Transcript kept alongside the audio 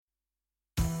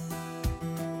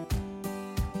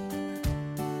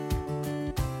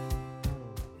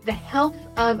The health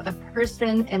of a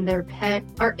person and their pet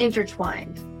are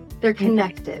intertwined. They're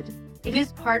connected. It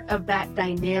is part of that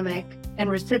dynamic and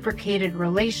reciprocated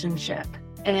relationship.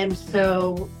 And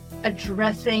so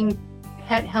addressing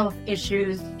pet health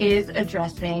issues is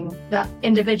addressing the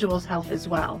individual's health as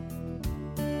well.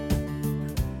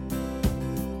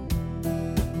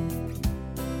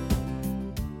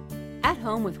 At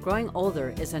Home with Growing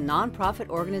Older is a nonprofit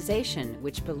organization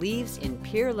which believes in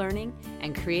peer learning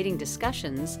and creating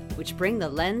discussions which bring the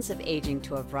lens of aging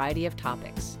to a variety of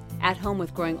topics. At Home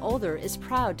with Growing Older is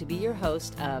proud to be your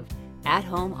host of At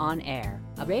Home on Air,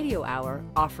 a radio hour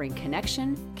offering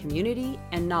connection, community,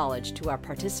 and knowledge to our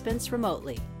participants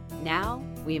remotely. Now,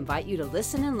 we invite you to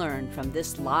listen and learn from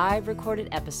this live recorded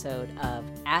episode of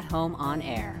At Home on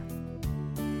Air.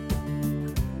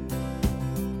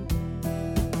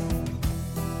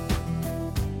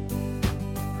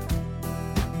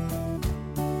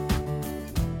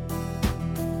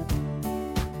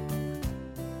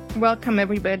 Welcome,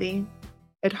 everybody.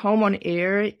 At Home on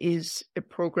Air is a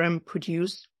program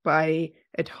produced by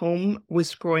At Home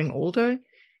with Growing Older,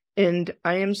 and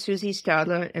I am Susie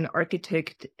Stadler, an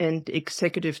architect and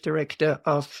executive director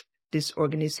of this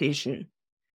organization.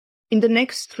 In the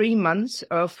next 3 months,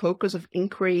 our focus of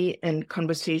inquiry and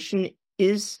conversation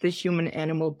is the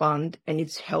human-animal bond and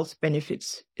its health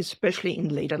benefits, especially in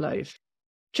later life.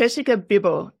 Jessica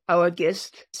Bibbo, our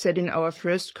guest, said in our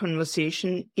first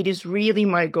conversation, "It is really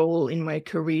my goal in my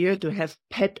career to have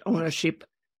pet ownership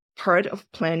part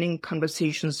of planning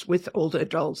conversations with older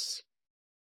adults.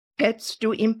 Pets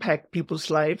do impact people's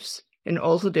lives and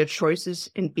also their choices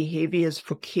and behaviors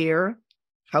for care,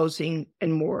 housing,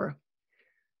 and more."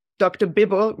 Dr.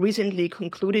 Bibbo recently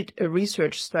concluded a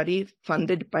research study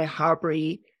funded by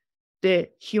Harbury, the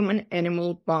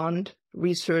Human-Animal Bond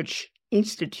Research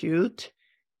Institute,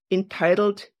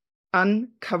 entitled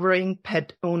Uncovering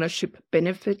Pet Ownership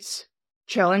Benefits,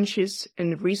 Challenges,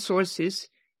 and Resources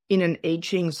in an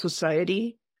Aging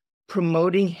Society,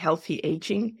 Promoting Healthy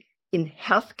Aging in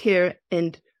Healthcare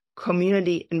and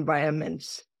Community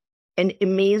Environments. An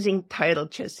amazing title,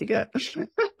 Jessica.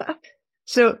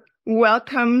 So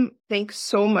welcome. Thanks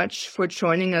so much for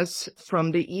joining us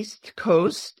from the East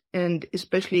Coast, and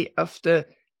especially after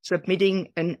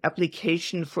submitting an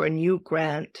application for a new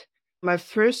grant. My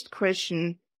first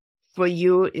question for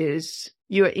you is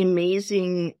your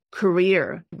amazing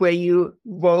career where you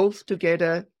wove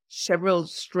together several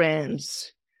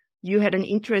strands. You had an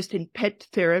interest in pet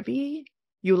therapy.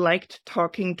 You liked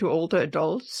talking to older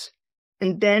adults.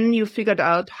 And then you figured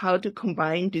out how to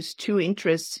combine these two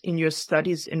interests in your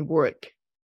studies and work.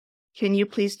 Can you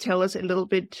please tell us a little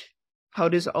bit how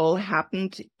this all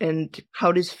happened and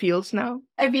how this feels now?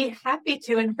 I'd be happy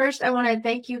to. And first, I want to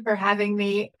thank you for having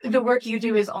me. The work you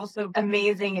do is also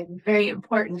amazing and very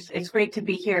important. It's great to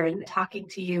be here and talking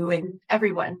to you and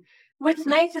everyone. What's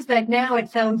nice is that now it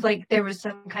sounds like there was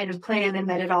some kind of plan and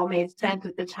that it all made sense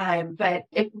at the time, but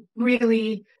it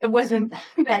wasn't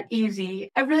that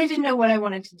easy. I really didn't know what I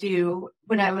wanted to do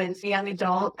when I was a young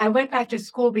adult. I went back to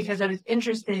school because I was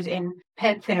interested in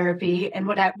pet therapy and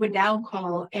what I would now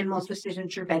call animal-assisted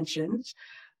interventions.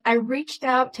 I reached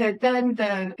out to then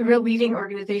the real leading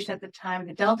organization at the time,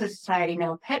 the Delta Society,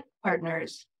 now Pet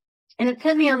Partners. And it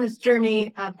sent me on this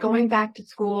journey of going back to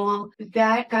school.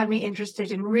 That got me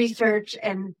interested in research,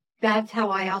 and that's how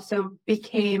I also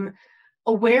became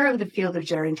aware of the field of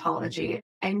gerontology.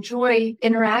 I enjoy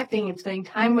interacting and spending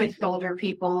time with older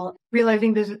people.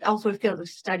 Realizing there's also a field of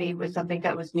study was something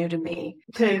that was new to me.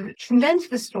 To condense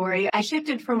the story, I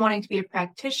shifted from wanting to be a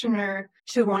practitioner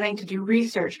to wanting to do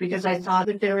research because I saw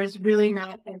that there was really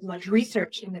not as much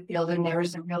research in the field and there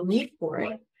was a real need for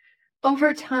it.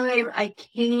 Over time, I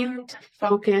came to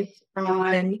focus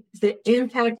on the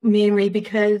impact mainly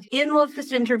because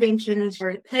animal-assisted interventions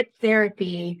or pet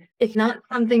therapy is not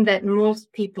something that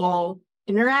most people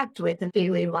interact with in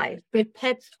daily life, but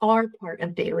pets are part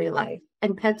of daily life,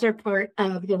 and pets are part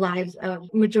of the lives of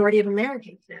the majority of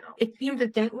Americans now. It seems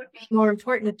that would be more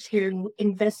important to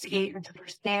investigate and to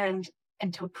understand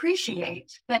and to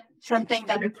appreciate that something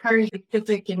that occurs in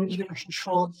specific and even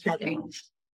controlled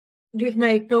settings. With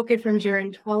my focus from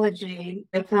gerontology,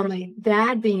 I found my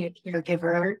dad being a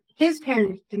caregiver. His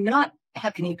parents did not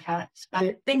have any pets,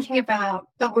 but thinking about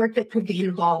the work that could be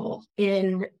involved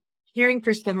in caring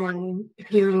for someone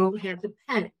who has a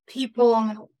pet.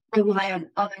 People rely on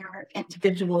other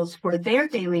individuals for their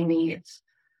daily needs.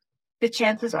 The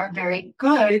chances are very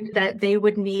good that they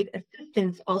would need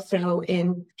assistance also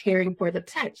in caring for the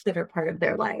pets that are part of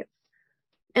their life.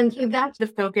 And so that's the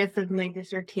focus of my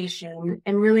dissertation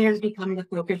and really has become the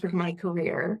focus of my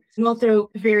career. I'm also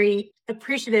very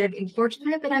appreciative and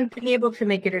fortunate that I've been able to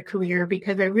make it a career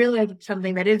because I realize it's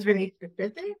something that is really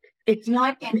specific. It's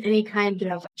not in any kind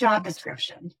of job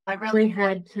description. I really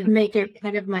had to make it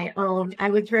kind of my own. I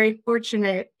was very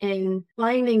fortunate in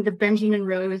finding the Benjamin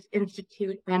Rose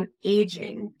Institute on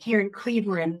Aging here in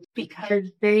Cleveland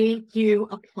because they do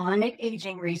applied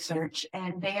aging research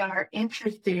and they are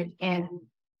interested in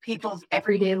people's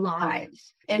everyday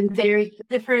lives. And there's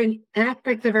different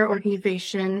aspects of our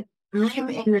organization. I'm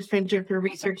in the Center for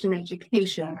Research and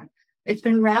Education. It's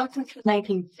been around since the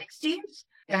 1960s.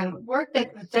 Work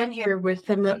that was done here was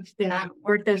some of the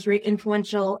work that's very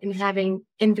influential in having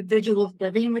individuals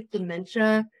living with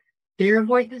dementia, their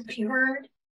voices be heard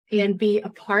and be a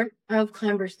part of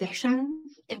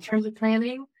conversations in terms of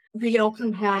planning. We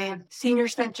also have senior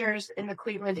centers in the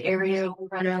Cleveland area who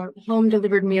run a home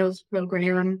delivered meals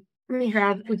program. We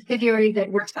have a subsidiary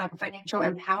that works on financial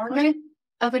empowerment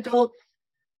of adults.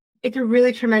 It's a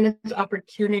really tremendous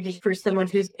opportunity for someone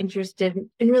who's interested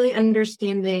in really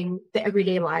understanding the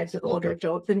everyday lives of older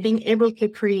adults and being able to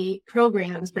create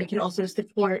programs that can also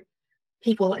support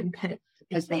people and pets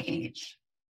as they age.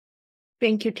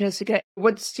 Thank you, Jessica.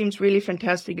 What seems really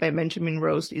fantastic by Benjamin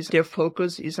Rose is their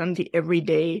focus is on the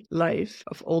everyday life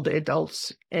of older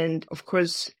adults. And of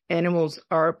course, animals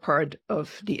are part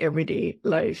of the everyday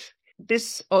life.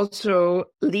 This also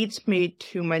leads me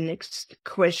to my next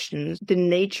question, the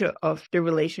nature of the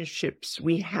relationships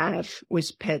we have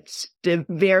with pets, the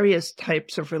various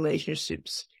types of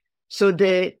relationships. So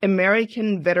the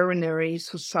American Veterinary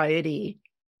Society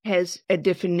has a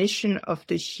definition of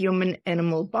the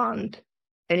human-animal bond.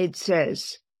 And it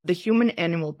says, the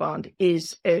human-animal bond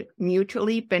is a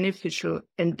mutually beneficial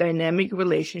and dynamic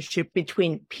relationship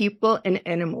between people and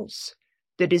animals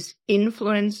that is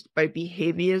influenced by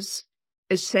behaviors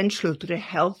essential to the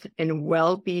health and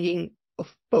well-being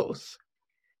of both.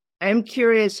 I'm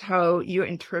curious how you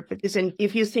interpret this, and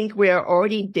if you think we are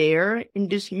already there in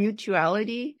this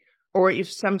mutuality, or if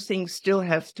some things still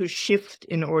have to shift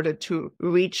in order to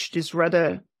reach this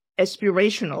rather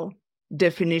aspirational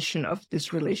definition of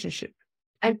this relationship.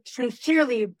 I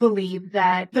sincerely believe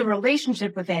that the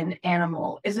relationship with an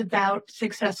animal is about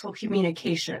successful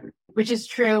communication, which is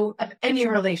true of any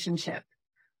relationship,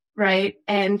 right?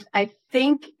 And I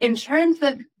think in terms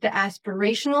of the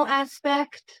aspirational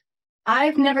aspect,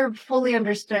 I've never fully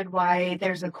understood why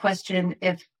there's a question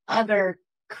if other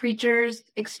creatures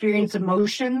experience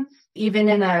emotions, even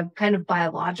in a kind of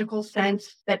biological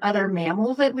sense, that other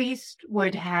mammals at least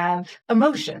would have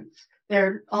emotions.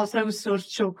 They're also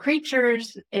social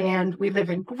creatures and we live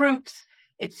in groups.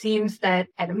 It seems that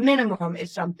at a minimum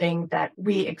is something that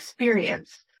we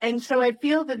experience. And so I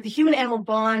feel that the human-animal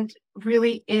bond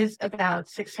really is about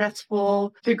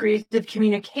successful degrees of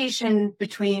communication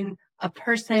between a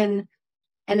person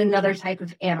and another type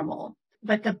of animal.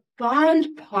 But the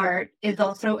bond part is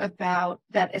also about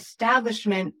that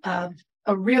establishment of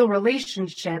a real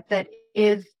relationship that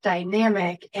is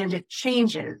dynamic and it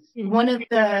changes. One of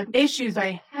the issues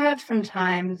I have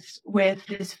sometimes with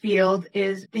this field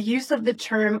is the use of the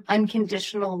term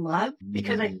unconditional love,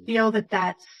 because I feel that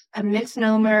that's a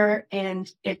misnomer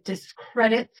and it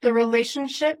discredits the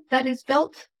relationship that is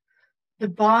built. The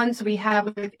bonds we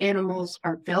have with animals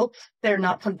are built. They're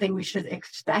not something we should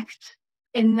expect.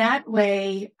 In that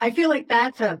way, I feel like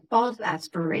that's a false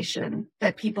aspiration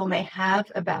that people may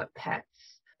have about pets,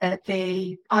 that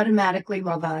they automatically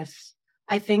love us.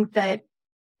 I think that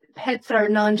pets are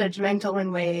non-judgmental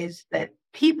in ways that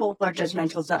people are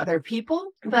judgmental to other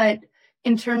people. But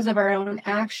in terms of our own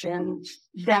actions,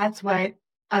 that's what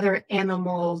other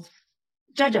animals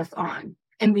judge us on,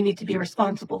 and we need to be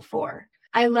responsible for.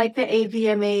 I like the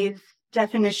AVMA's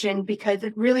definition because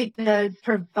it really does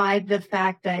provide the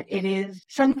fact that it is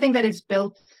something that is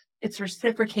built, it's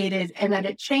reciprocated, and that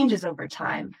it changes over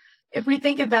time. If we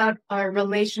think about our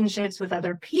relationships with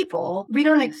other people, we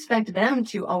don't expect them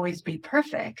to always be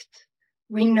perfect.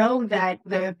 We know that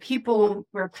the people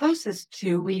we're closest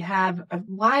to, we have a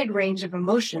wide range of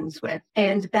emotions with,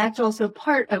 and that's also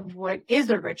part of what is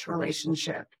a rich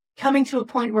relationship. Coming to a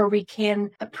point where we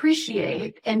can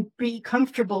appreciate and be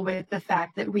comfortable with the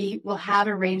fact that we will have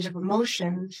a range of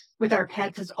emotions with our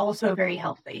pets is also very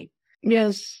healthy.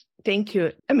 Yes, thank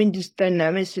you. I mean, this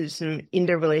dynamicism in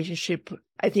the relationship,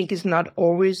 I think, is not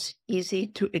always easy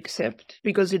to accept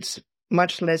because it's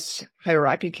much less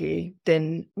hierarchically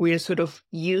than we're sort of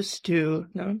used to.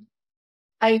 No?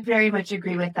 I very much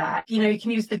agree with that. You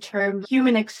can use the term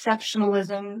human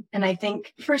exceptionalism. And I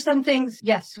think for some things,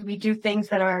 yes, we do things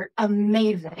that are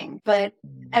amazing, but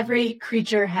every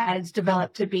creature has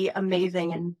developed to be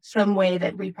amazing in some way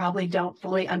that we probably don't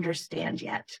fully understand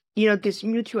yet. This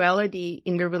mutuality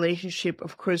in the relationship,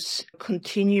 of course,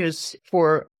 continues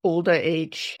for older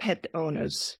age pet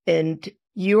owners. And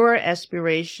your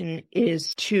aspiration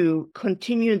is to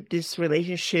continue this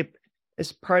relationship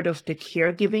as part of the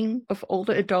caregiving of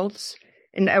older adults.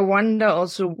 And I wonder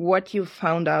also what you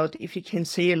found out, if you can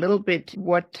say a little bit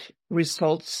what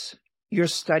results your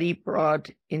study brought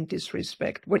in this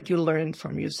respect, what you learned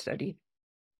from your study.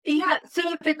 Yeah,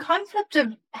 so the concept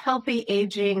of healthy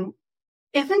aging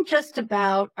isn't just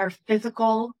about our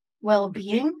physical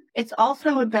well-being. It's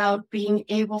also about being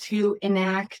able to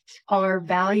enact our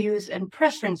values and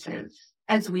preferences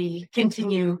as we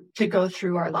continue to go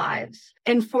through our lives.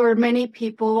 And for many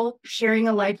people, sharing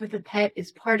a life with a pet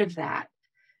is part of that.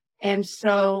 And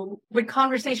so when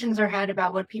conversations are had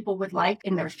about what people would like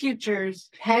in their futures,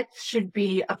 pets should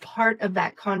be a part of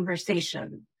that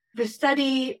conversation. The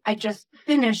study I just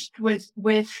finished was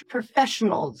with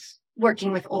professionals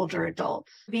working with older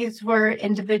adults. These were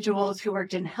individuals who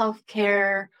worked in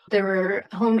healthcare. There were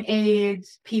home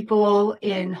aides, people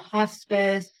in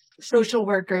hospice, social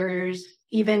workers,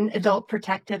 even adult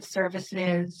protective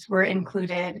services were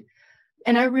included.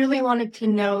 And I really wanted to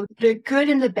know the good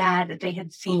and the bad that they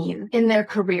had seen in their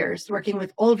careers, working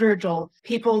with older adults,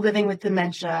 people living with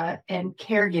dementia, and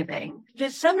caregiving. The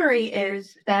summary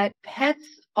is that pets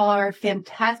are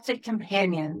fantastic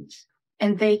companions,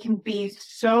 and they can be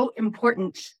so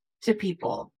important to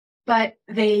people, but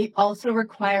they also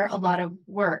require a lot of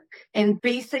work and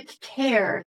basic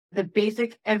care. The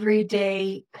basic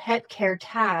everyday pet care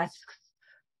tasks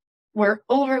were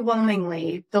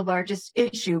overwhelmingly the largest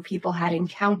issue people had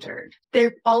encountered.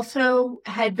 There also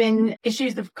had been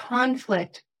issues of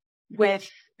conflict with,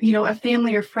 a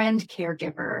family or friend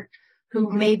caregiver who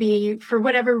maybe for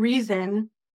whatever reason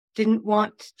didn't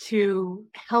want to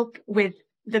help with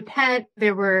the pet.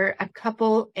 There were a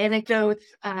couple anecdotes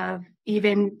of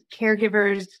even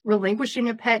caregivers relinquishing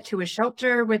a pet to a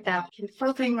shelter without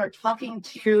consulting or talking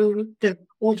to the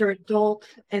older adult,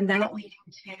 and that leading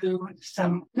to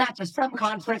not just some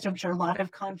conflict, I'm sure a lot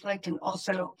of conflict, and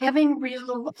also having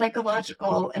real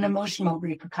psychological and emotional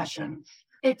repercussions.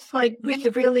 It's like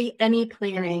with really any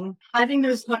planning, having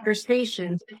those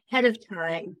conversations ahead of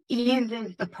time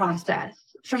eases the process.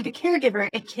 For the caregiver,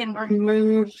 it can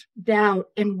remove doubt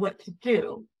in what to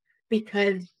do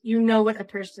because you know what a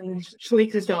person's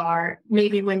choices are,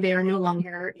 maybe when they are no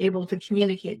longer able to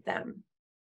communicate them.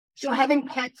 So having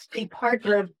pets be part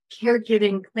of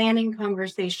caregiving planning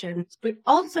conversations, but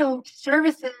also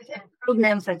services and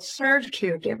programs that serve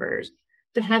caregivers,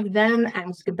 to have them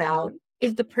ask about,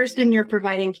 is the person you're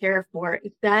providing care for,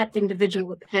 is that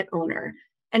individual a pet owner?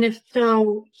 And if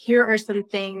so, here are some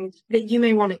things that you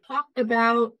may want to talk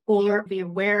about or be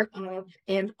aware of.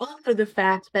 And also the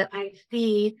fact that I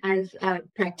see as a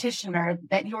practitioner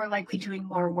that you're likely doing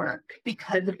more work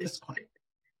because of this point.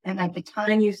 And that the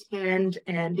time you spend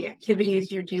and the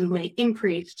activities you do may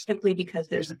increase simply because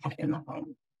there's a pet in the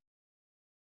home.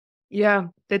 Yeah,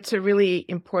 that's a really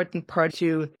important part,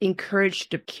 to encourage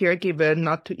the caregiver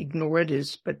not to ignore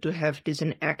this, but to have this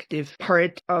an active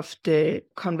part of the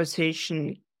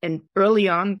conversation. And early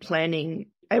on planning,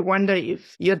 I wonder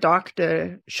if your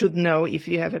doctor should know if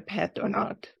you have a pet or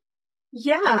not.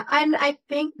 Yeah, and I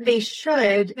think they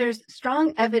should. There's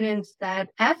strong evidence that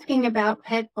asking about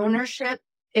pet ownership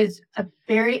is a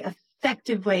very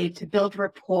effective way to build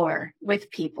rapport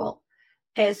with people,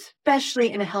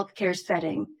 especially in a healthcare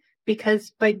setting.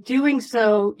 Because by doing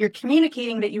so, you're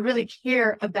communicating that you really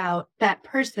care about that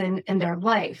person and their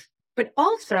life. But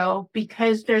also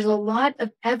because there's a lot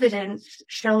of evidence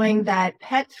showing that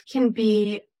pets can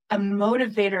be a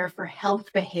motivator for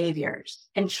health behaviors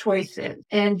and choices.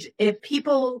 And if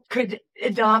people could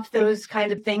adopt those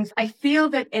kind of things, I feel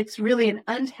that it's really an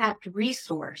untapped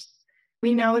resource.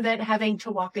 We know that having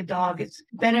to walk a dog is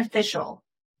beneficial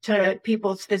to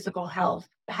people's physical health.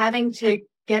 Having to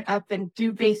get up and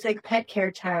do basic pet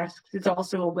care tasks is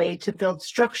also a way to build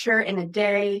structure in a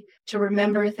day, to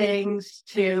remember things,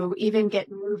 to even get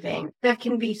moving. That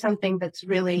can be something that's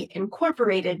really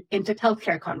incorporated into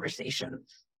healthcare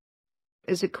conversations.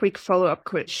 As a quick follow-up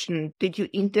question, did you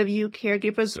interview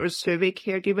caregivers or survey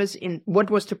caregivers? In what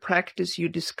was the practice you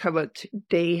discovered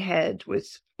they had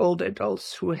with older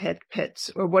adults who had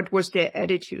pets, or what was their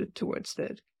attitude towards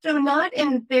that? So not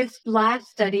in this last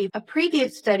study. A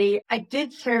previous study, I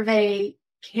did survey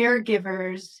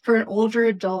caregivers for an older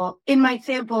adult, in my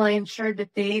sample, I ensured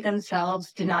that they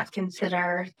themselves did not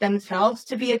consider themselves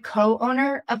to be a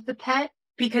co-owner of the pet,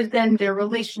 because then their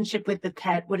relationship with the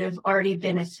pet would have already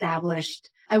been established.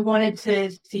 I wanted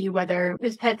to see whether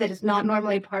this pet that is not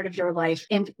normally part of your life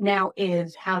and now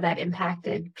is, how that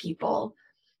impacted people.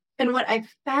 And what I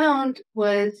found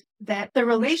was that the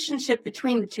relationship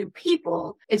between the two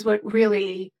people is what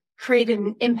really created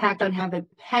an impact on how the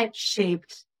pet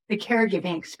shaped the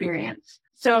caregiving experience.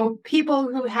 So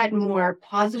people who had more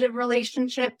positive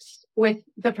relationships with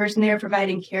the person they were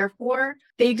providing care for,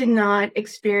 they did not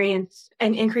experience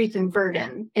an increase in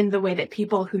burden in the way that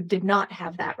people who did not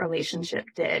have that relationship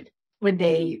did when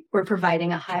they were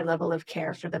providing a high level of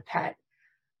care for the pet.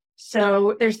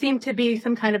 So there seemed to be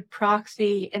some kind of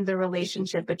proxy in the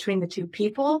relationship between the two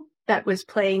people that was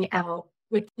playing out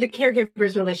with the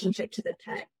caregiver's relationship to the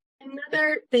pet.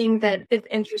 Another thing that is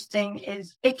interesting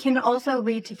is it can also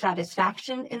lead to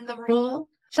satisfaction in the role.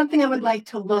 Something I would like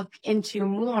to look into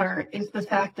more is the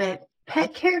fact that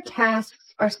pet care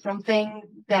tasks are something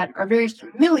that are very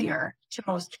familiar to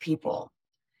most people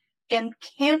and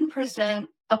can present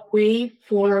a way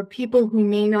for people who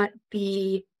may not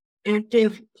be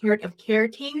active part of care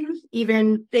teams,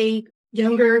 even say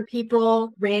younger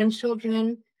people,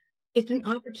 grandchildren. It's an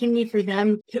opportunity for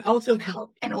them to also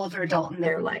help an older adult in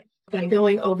their life by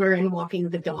going over and walking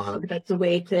the dog. That's a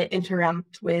way to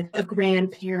interact with a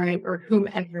grandparent or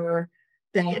whomever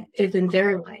that is in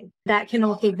their life. That can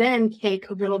also then take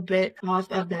a little bit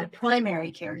off of that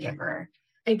primary caregiver.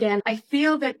 Again, I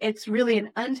feel that it's really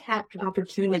an untapped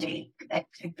opportunity that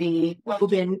could be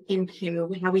woven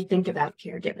into how we think about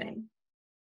caregiving.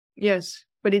 Yes,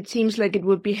 but it seems like it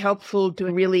would be helpful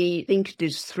to really think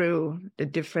this through, the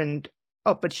different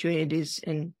opportunities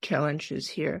and challenges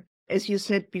here. As you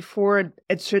said before,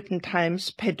 at certain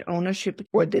times, pet ownership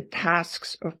or the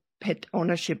tasks of pet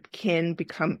ownership can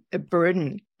become a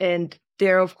burden. And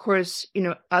there are, of course,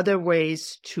 other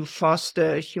ways to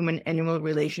foster human-animal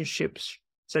relationships,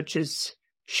 such as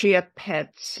shared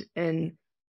pets and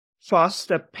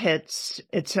foster pets,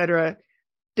 etc.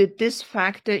 Did this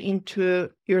factor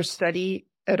into your study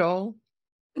at all?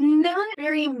 Not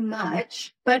very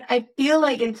much, but I feel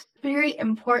like it's a very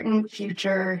important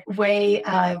future way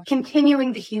of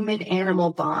continuing the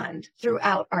human-animal bond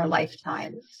throughout our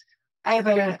lifetimes. I have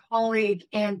a colleague,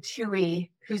 Anne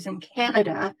Tui, who's in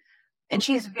Canada, and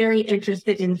she's very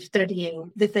interested in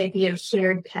studying this idea of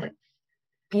shared pets.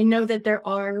 I know that there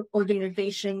are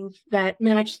organizations that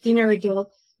match senior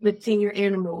adults with senior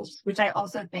animals, which I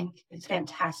also think is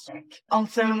fantastic.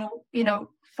 Also,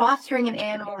 fostering an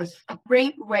animal is a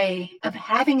great way of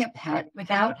having a pet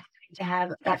without having to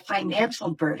have that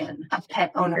financial burden of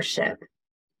pet ownership.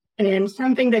 And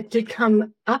something that did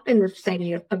come up in the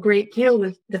study a great deal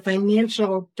was the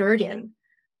financial burden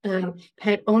of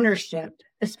pet ownership,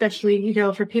 especially,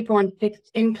 for people on fixed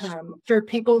income, for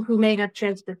people who may have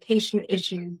transportation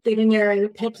issues. Getting their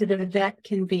pet to the vet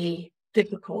can be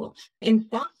difficult. In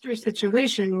foster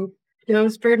situations,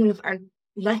 those burdens are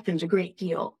lessened a great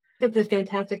deal. It's a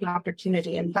fantastic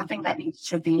opportunity and something that needs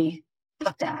to be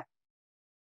looked at.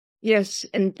 Yes,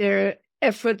 and there are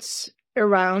efforts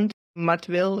around.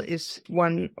 Mudville is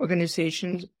one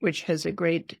organization which has a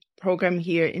great program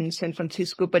here in San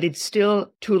Francisco, but it's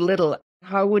still too little.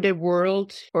 How would a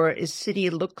world or a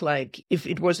city look like if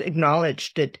it was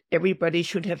acknowledged that everybody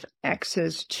should have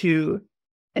access to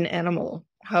an animal?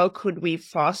 How could we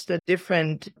foster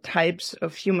different types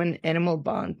of human-animal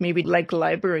bond? Maybe like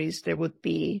libraries, there would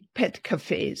be pet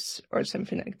cafes or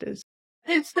something like this.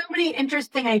 There's so many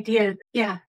interesting ideas.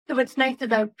 Yeah. So what's nice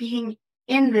about being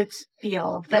in this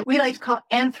field that we like to call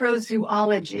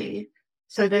anthrozoology,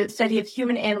 so the study of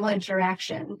human-animal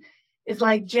interaction, is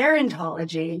like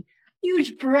gerontology,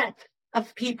 huge breadth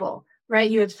of people. Right?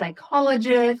 You have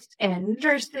psychologists and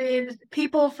nurses,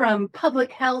 people from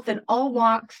public health and all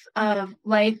walks of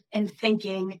life and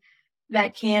thinking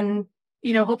that can,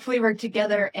 hopefully work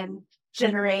together and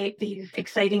generate these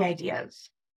exciting ideas.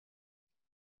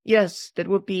 Yes, that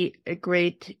would be a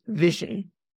great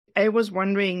vision. I was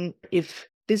wondering if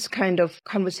this kind of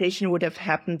conversation would have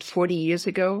happened 40 years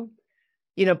ago.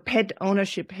 Pet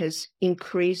ownership has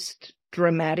increased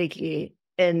dramatically.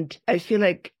 And I feel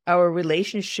like our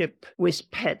relationship with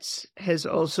pets has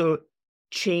also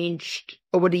changed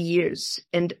over the years.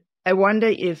 And I wonder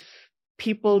if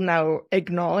people now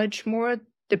acknowledge more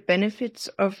the benefits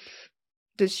of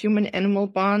this human-animal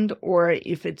bond, or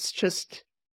if it's just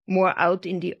more out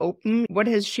in the open. What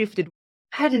has shifted?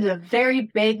 That is a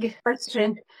very big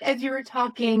question. As you were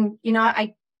talking,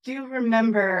 I do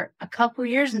remember a couple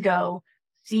years ago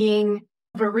seeing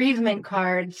bereavement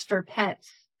cards for pets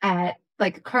at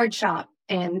like a card shop.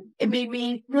 And it made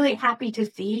me really happy to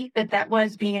see that that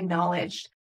was being acknowledged.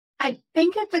 I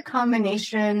think it's a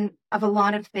combination of a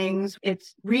lot of things.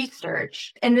 It's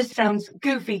research. And this sounds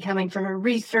goofy coming from a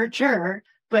researcher,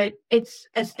 but it's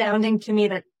astounding to me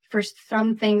that for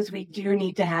some things we do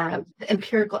need to have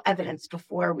empirical evidence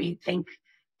before we think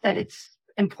that it's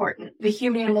important. The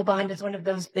human-animal bond is one of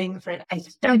those things that I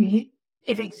study.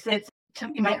 It exists. To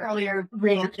my earlier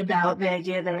rant about the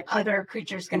idea that other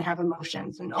creatures can have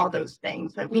emotions and all those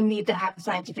things, that we need to have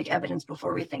scientific evidence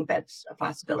before we think that's a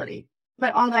possibility.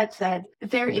 But all that said,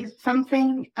 there is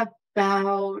something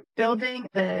about building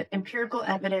the empirical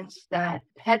evidence that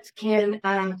pets can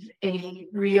have a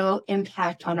real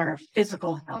impact on our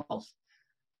physical health.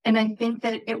 And I think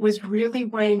that it was really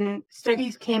when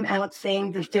studies came out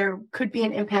saying that there could be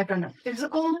an impact on the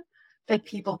physical that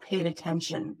people paid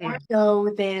attention, more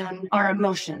so than our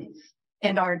emotions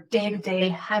and our day-to-day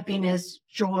happiness,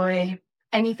 joy,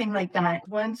 anything like that.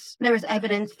 Once there was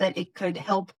evidence that it could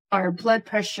help our blood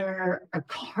pressure, our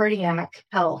cardiac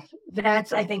health,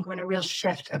 that's, I think, when a real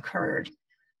shift occurred.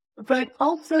 But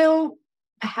also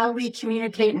how we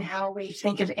communicate and how we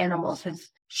think of animals has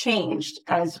changed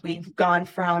as we've gone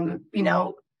from,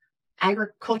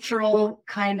 agricultural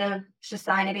kind of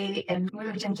society and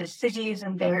moved into cities,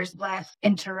 and there's less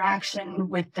interaction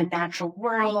with the natural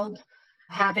world.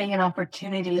 Having an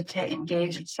opportunity to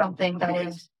engage in something that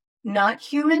is not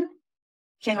human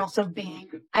can also be,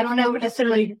 I don't know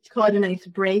necessarily call it a nice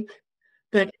break,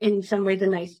 but in some ways a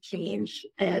nice change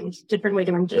and different way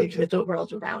to engage with the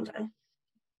world around us.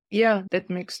 Yeah, that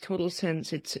makes total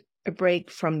sense. It's a break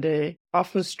from the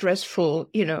often stressful,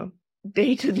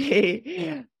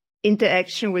 day-to-day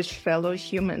interaction with fellow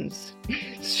humans.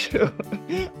 Sure.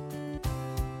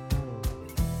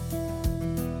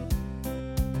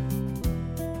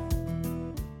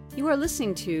 You are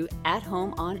listening to At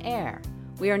Home on Air.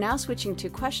 We are now switching to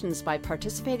questions by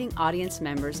participating audience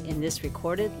members in this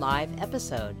recorded live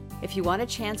episode. If you want a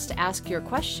chance to ask your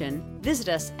question, visit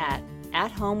us at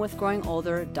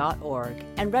athomewithgrowingolder.org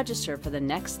and register for the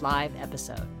next live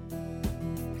episode.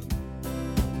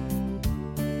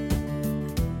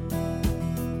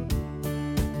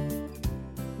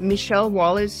 Michelle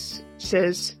Wallace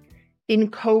says,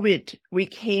 in COVID, we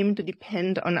came to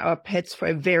depend on our pets for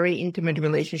a very intimate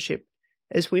relationship,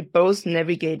 as we both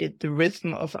navigated the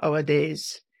rhythm of our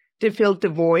days. They filled the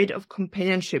void of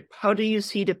companionship. How do you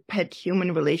see the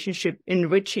pet-human relationship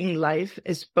enriching life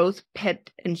as both pet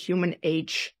and human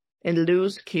age and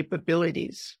lose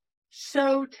capabilities?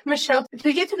 So, Michelle,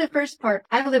 to get to the first part,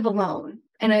 I live alone,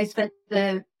 and I spent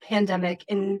the pandemic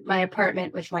in my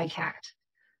apartment with my cat.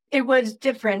 It was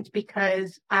different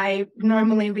because I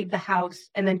normally leave the house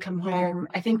and then come home.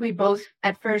 I think we both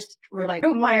at first were like,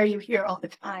 oh, why are you here all the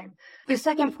time? The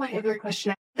second point of your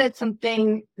question, that's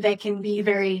something that can be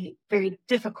very, very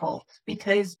difficult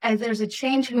because as there's a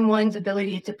change in one's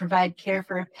ability to provide care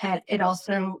for a pet, it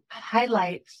also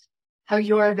highlights how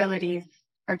your abilities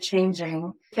are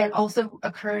changing. That also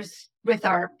occurs with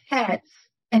our pets.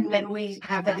 And then we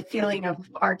have that feeling of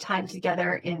our time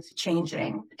together is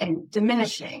changing and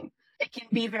diminishing. It can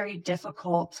be very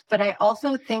difficult, but I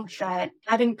also think that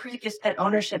having previous pet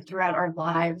ownership throughout our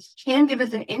lives can give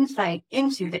us an insight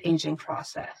into the aging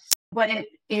process, what it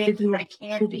is and what it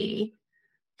can be,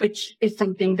 which is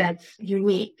something that's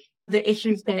unique. The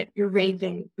issues that you're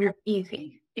raising are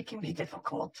easy. It can be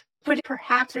difficult. But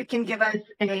perhaps it can give us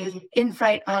an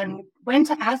insight on when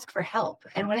to ask for help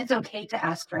and when it's okay to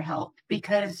ask for help,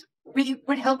 because we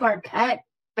would help our pet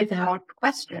without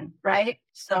question, right?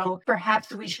 So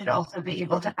perhaps we should also be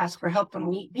able to ask for help when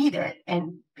we need it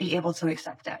and be able to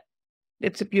accept it.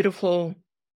 It's a beautiful,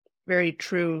 very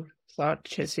true thought,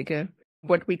 Jessica.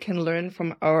 What we can learn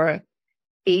from our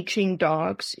aging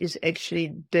dogs is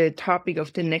actually the topic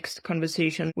of the next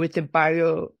conversation with the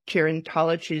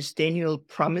biogerontologist Daniel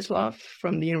Promislov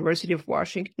from the University of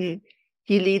Washington.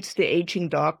 He leads the Aging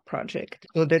Dog Project.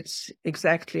 So that's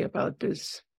exactly about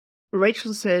this.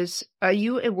 Rachel says, are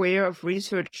you aware of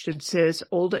research that says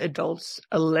older adults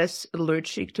are less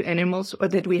allergic to animals or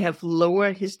that we have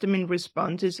lower histamine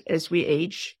responses as we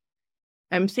age?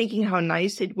 I'm thinking how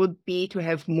nice it would be to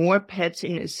have more pets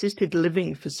in assisted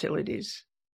living facilities.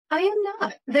 I am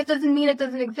not. That doesn't mean it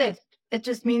doesn't exist. It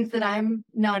just means that I'm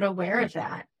not aware of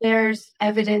that. There's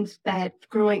evidence that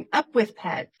growing up with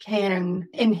pets can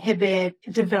inhibit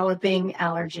developing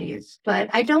allergies, but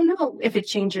I don't know if it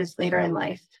changes later in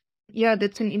life. Yeah,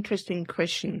 that's an interesting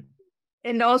question.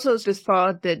 And also the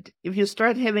thought that if you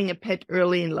start having a pet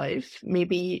early in life,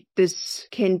 maybe this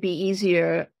can be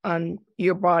easier on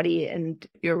your body and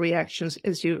your reactions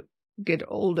as you get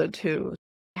older too.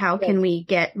 How can we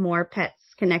get more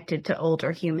pets connected to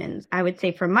older humans? I would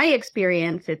say from my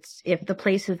experience, it's if the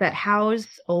places that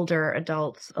house older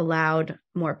adults allowed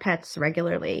more pets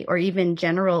regularly, or even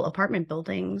general apartment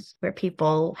buildings where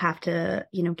people have to,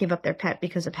 give up their pet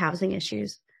because of housing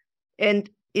issues. And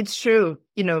it's true,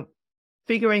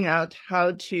 figuring out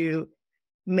how to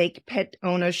make pet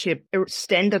ownership a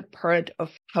standard part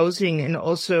of housing and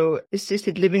also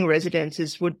assisted living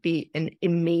residences would be an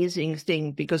amazing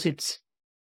thing, because it's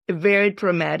a very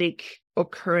dramatic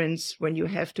occurrence when you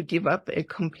have to give up a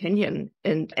companion.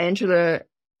 And Angela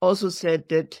also said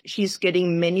that she's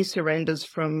getting many surrenders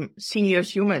from senior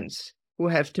humans who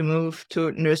have to move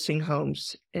to nursing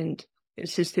homes and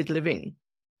assisted living.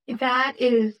 That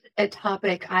is a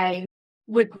topic I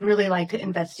would really like to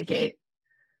investigate,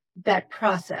 that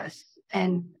process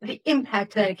and the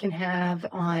impact that it can have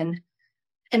on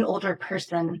an older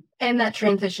person and that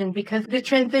transition, because the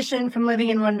transition from living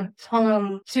in one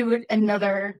home to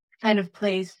another kind of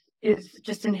place is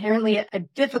just inherently a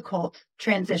difficult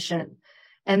transition.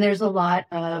 And there's a lot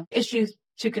of issues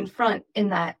to confront in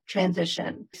that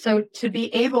transition. So to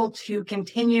be able to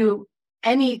continue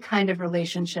any kind of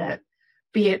relationship,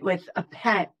 be it with a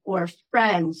pet or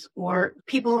friends or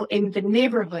people in the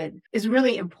neighborhood, is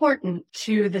really important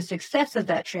to the success of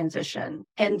that transition.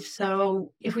 And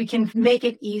so if we can make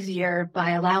it easier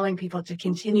by allowing people to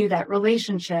continue that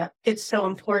relationship, it's so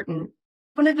important.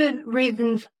 One of the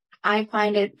reasons I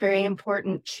find it very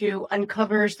important to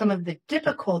uncover some of the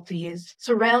difficulties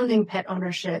surrounding pet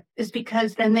ownership is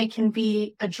because then they can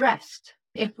be addressed.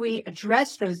 If we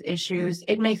address those issues,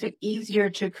 it makes it easier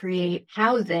to create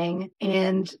housing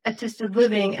and assisted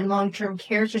living and long-term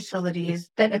care facilities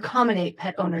that accommodate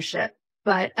pet ownership.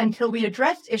 But until we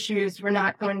address issues, we're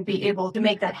not going to be able to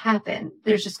make that happen.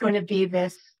 There's just going to be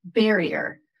this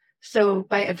barrier. So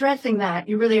by addressing that,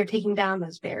 you really are taking down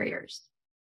those barriers.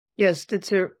 Yes,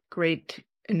 that's a great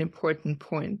and important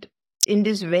point. In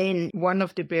this vein, one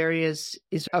of the barriers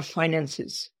is our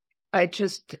finances. I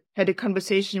just had a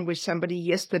conversation with somebody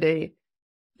yesterday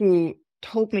who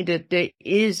told me that there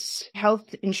is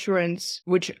health insurance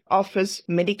which offers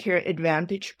Medicare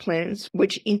Advantage plans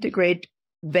which integrate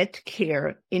vet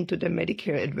care into the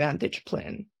Medicare Advantage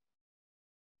plan,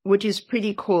 which is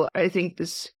pretty cool. I think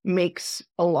this makes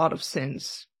a lot of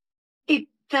sense. It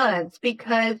does,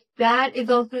 because that is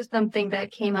also something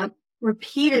that came up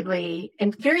repeatedly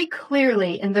and very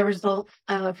clearly in the results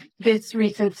of this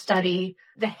recent study.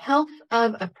 The health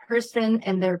of a person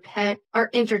and their pet are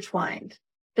intertwined.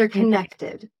 They're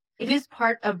connected. It is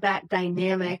part of that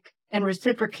dynamic and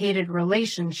reciprocated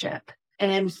relationship.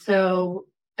 And so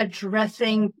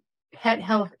addressing pet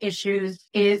health issues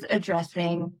is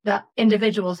addressing the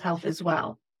individual's health as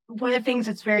well. One of the things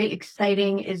that's very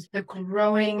exciting is the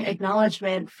growing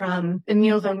acknowledgement from the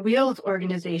Meals on Wheels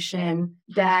organization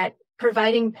that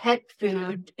providing pet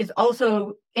food is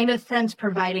also, in a sense,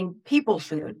 providing people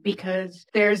food, because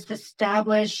there's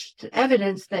established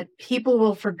evidence that people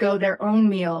will forgo their own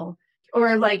meal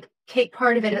or take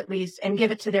part of it at least and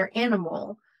give it to their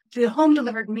animal. The home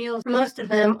delivered meals, most of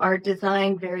them are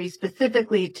designed very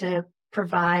specifically to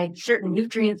provide certain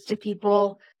nutrients to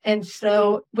people. And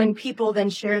so when people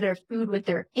then share their food with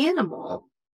their animal,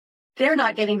 they're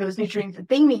not getting those nutrients that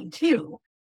they need too.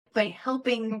 By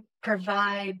helping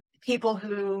provide people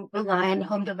who rely on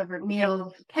home delivered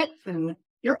meals, pet food,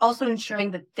 you're also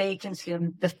ensuring that they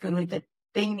consume the food that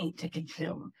they need to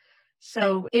consume.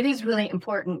 So it is really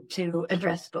important to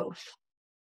address both.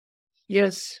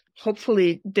 Yes,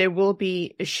 hopefully there will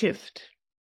be a shift.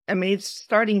 I mean, it's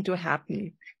starting to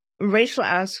happen. Rachel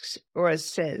asks or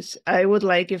says, I would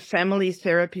like a family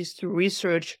therapist to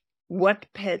research what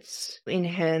pets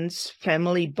enhance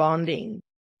family bonding,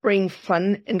 bring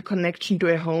fun and connection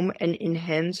to a home, and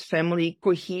enhance family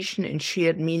cohesion and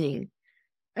shared meaning.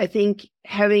 I think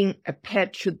having a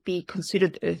pet should be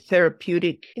considered a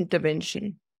therapeutic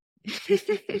intervention.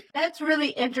 That's really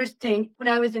interesting. When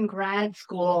I was in grad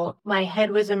school, my head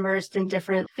was immersed in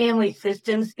different family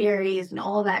systems theories and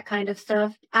all that kind of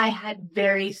stuff. I had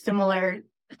very similar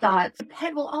thoughts. A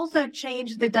pet will also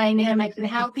change the dynamics and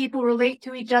how people relate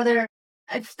to each other.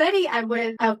 A study I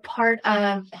was a part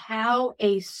of how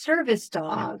a service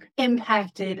dog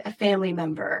impacted a family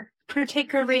member.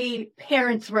 Particularly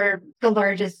parents were the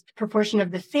largest proportion of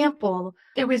the sample.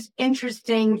 It was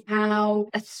interesting how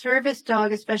a service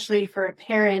dog, especially for a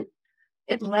parent,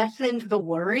 it lessened the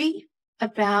worry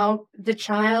about the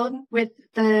child with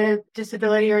the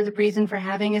disability or the reason for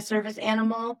having a service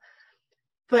animal.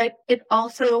 but it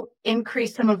also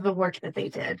increased some of the work that they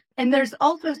did. And there's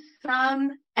also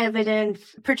some evidence,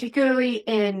 particularly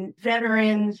in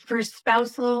veterans, for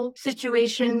spousal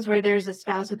situations where there's a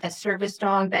spouse with a service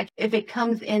dog, that if it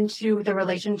comes into the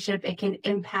relationship, it can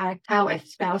impact how a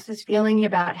spouse is feeling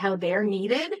about how they're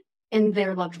needed in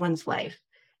their loved one's life.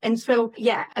 And so,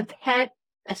 yeah, a pet,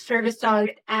 a service dog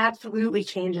absolutely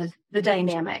changes the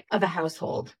dynamic of a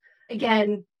household.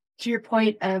 Again, to your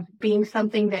point of being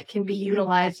something that can be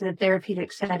utilized in a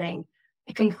therapeutic setting,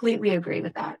 I completely agree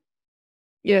with that.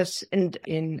 Yes, and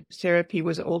in therapy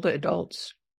with older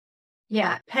adults.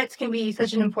 Yeah, pets can be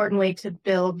such an important way to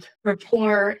build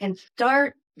rapport and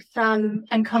start some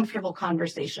uncomfortable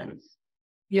conversations.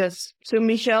 Yes. So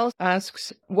Michelle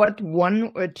asks, what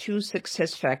one or two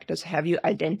success factors have you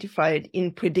identified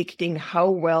in predicting how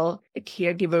well a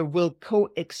caregiver will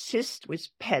coexist with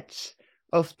pets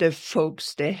of the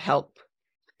folks they help?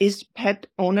 Is pet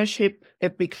ownership a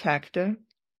big factor?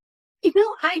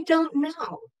 I don't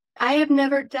know. I have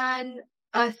never done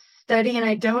a study, and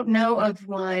I don't know of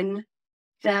one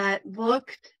that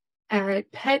looked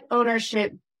at pet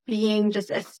ownership being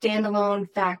just a standalone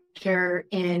factor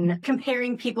in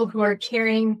comparing people who are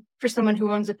caring for someone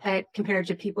who owns a pet compared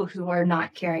to people who are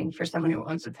not caring for someone who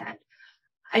owns a pet.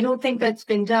 I don't think that's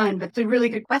been done, but it's a really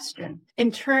good question.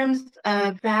 In terms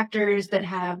of factors that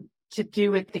have to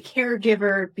do with the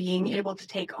caregiver being able to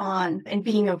take on and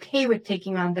being okay with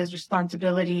taking on those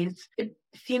responsibilities, it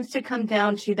seems to come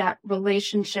down to that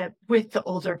relationship with the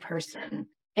older person.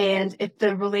 And if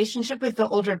the relationship with the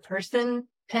older person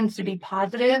tends to be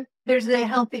positive, there's a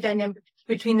healthy dynamic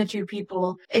between the two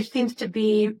people. It seems to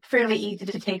be fairly easy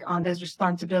to take on those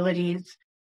responsibilities.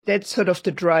 That's sort of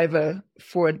the driver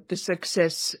for the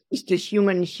success, is the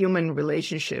human-human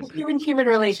relationship. Human-human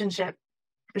relationship,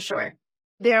 for sure.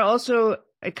 There are also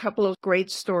a couple of great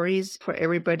stories for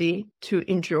everybody to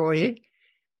enjoy.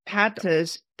 Pat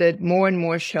says that more and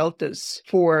more shelters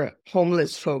for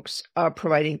homeless folks are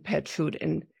providing pet food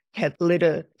and pet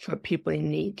litter for people in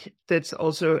need. That's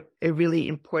also a really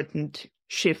important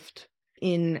shift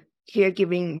in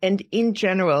caregiving. And in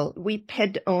general, we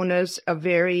pet owners are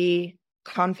very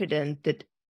confident that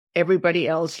everybody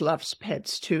else loves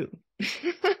pets too.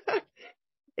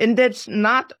 And that's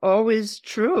not always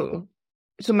true.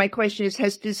 So my question is,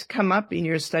 has this come up in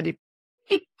your study?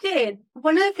 It did.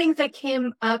 One of the things that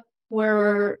came up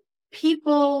were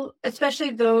people,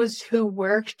 especially those who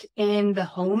worked in the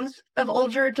homes of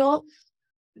older adults,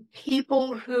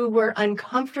 people who were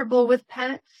uncomfortable with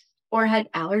pets or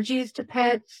had allergies to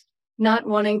pets, not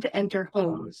wanting to enter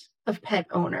homes of pet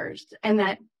owners, and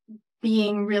that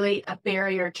being really a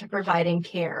barrier to providing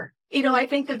care. I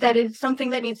think that is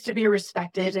something that needs to be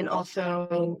respected and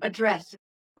also addressed.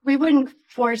 We wouldn't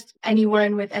force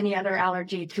anyone with any other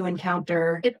allergy to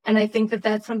encounter it. And I think that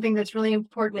that's something that's really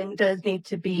important and does need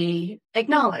to be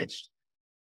acknowledged.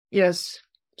 Yes.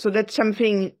 So that's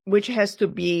something which has to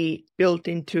be built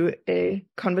into a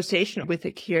conversation with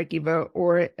a caregiver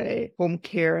or a home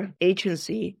care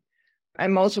agency.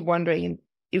 I'm also wondering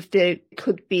if there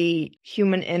could be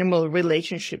human-animal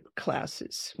relationship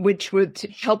classes, which would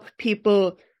help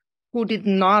people who did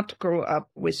not grow up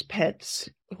with pets,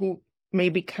 who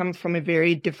maybe come from a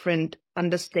very different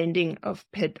understanding of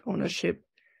pet ownership,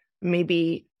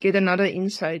 maybe get another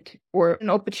insight or an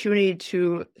opportunity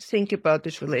to think about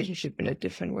this relationship in a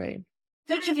different way.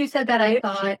 So as you said that, I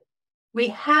thought we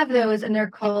have those and they're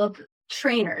called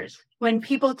trainers. When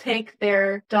people take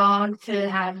their dog to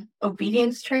have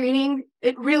obedience training,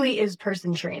 it really is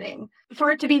person training.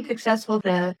 For it to be successful,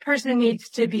 the person needs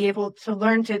to be able to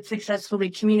learn to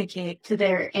successfully communicate to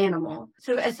their animal.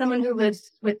 So as someone who lives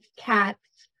with cats,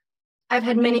 I've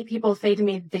had many people say to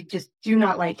me they just do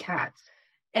not like cats.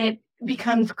 And it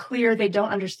becomes clear they don't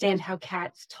understand how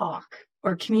cats talk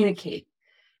or communicate.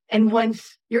 And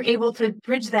once you're able to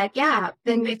bridge that gap,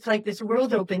 then it's like this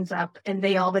world opens up and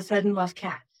they all of a sudden love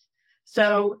cats.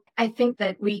 So I think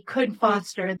that we could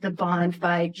foster the bond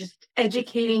by just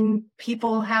educating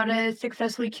people how to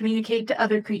successfully communicate to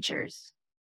other creatures.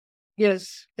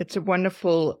 Yes, it's a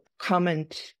wonderful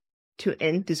comment to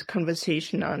end this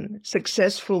conversation on: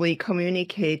 successfully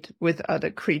communicate with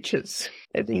other creatures.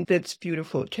 I think that's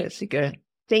beautiful, Jessica.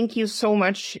 Thank you so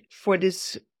much for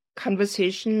this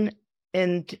conversation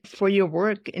and for your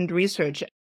work and research.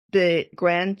 The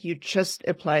grant you just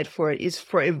applied for is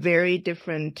for a very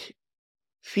different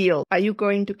field. Are you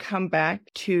going to come back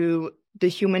to the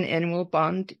human-animal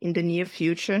bond in the near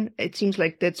future? It seems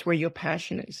like that's where your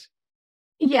passion is.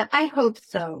 Yeah, I hope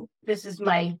so. This is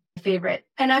my favorite.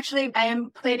 And actually, I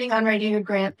am planning on writing a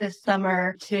grant this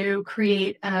summer to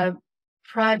create a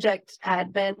project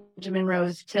at Benjamin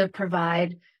Rose to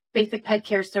provide basic pet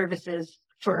care services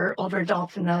for older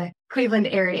adults in the Cleveland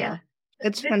area.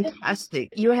 That's fantastic.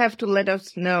 You have to let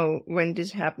us know when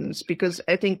this happens, because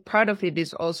I think part of it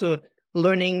is also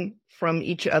learning from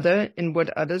each other and what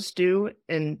others do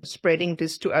and spreading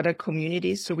this to other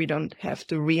communities so we don't have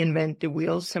to reinvent the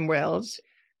wheel somewhere else.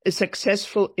 A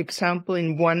successful example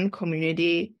in one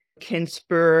community can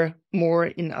spur more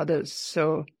in others.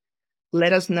 So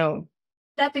let us know.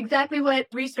 That's exactly what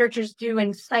researchers do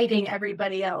in citing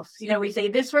everybody else. We say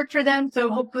this worked for them, so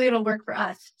hopefully it'll work for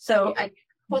us. So I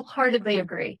wholeheartedly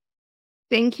agree.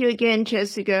 Thank you again,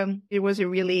 Jessica. It was a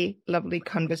really lovely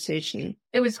conversation.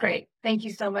 It was great. Thank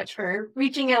you so much for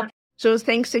reaching out. So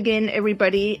thanks again,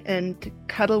 everybody, and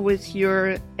cuddle with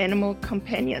your animal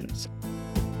companions.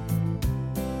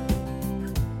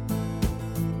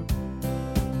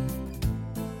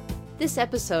 This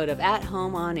episode of At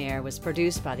Home on Air was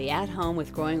produced by the At Home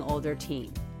with Growing Older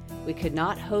team. We could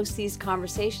not host these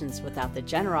conversations without the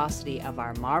generosity of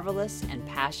our marvelous and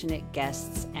passionate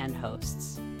guests and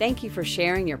hosts. Thank you for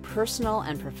sharing your personal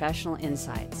and professional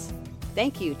insights.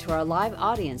 Thank you to our live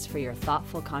audience for your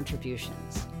thoughtful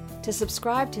contributions. To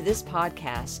subscribe to this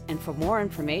podcast and for more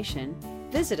information,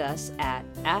 visit us at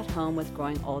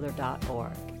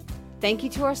athomewithgrowingolder.org. Thank you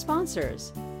to our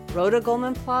sponsors, Rhoda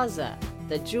Goldman Plaza,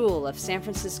 the jewel of San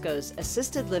Francisco's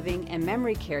assisted living and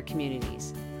memory care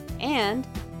communities, and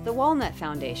the Walnut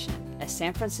Foundation, a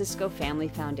San Francisco family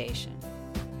foundation.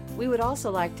 We would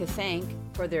also like to thank,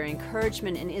 for their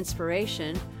encouragement and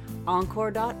inspiration,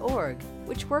 Encore.org,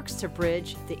 which works to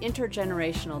bridge the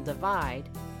intergenerational divide,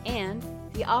 and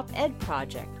the Op-Ed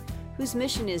Project, whose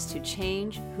mission is to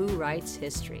change who writes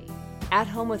history. At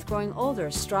Home with Growing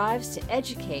Older strives to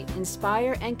educate,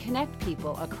 inspire, and connect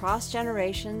people across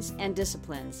generations and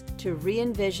disciplines to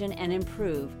re-envision and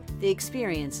improve the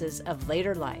experiences of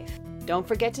later life. Don't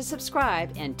forget to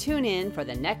subscribe and tune in for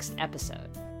the next episode.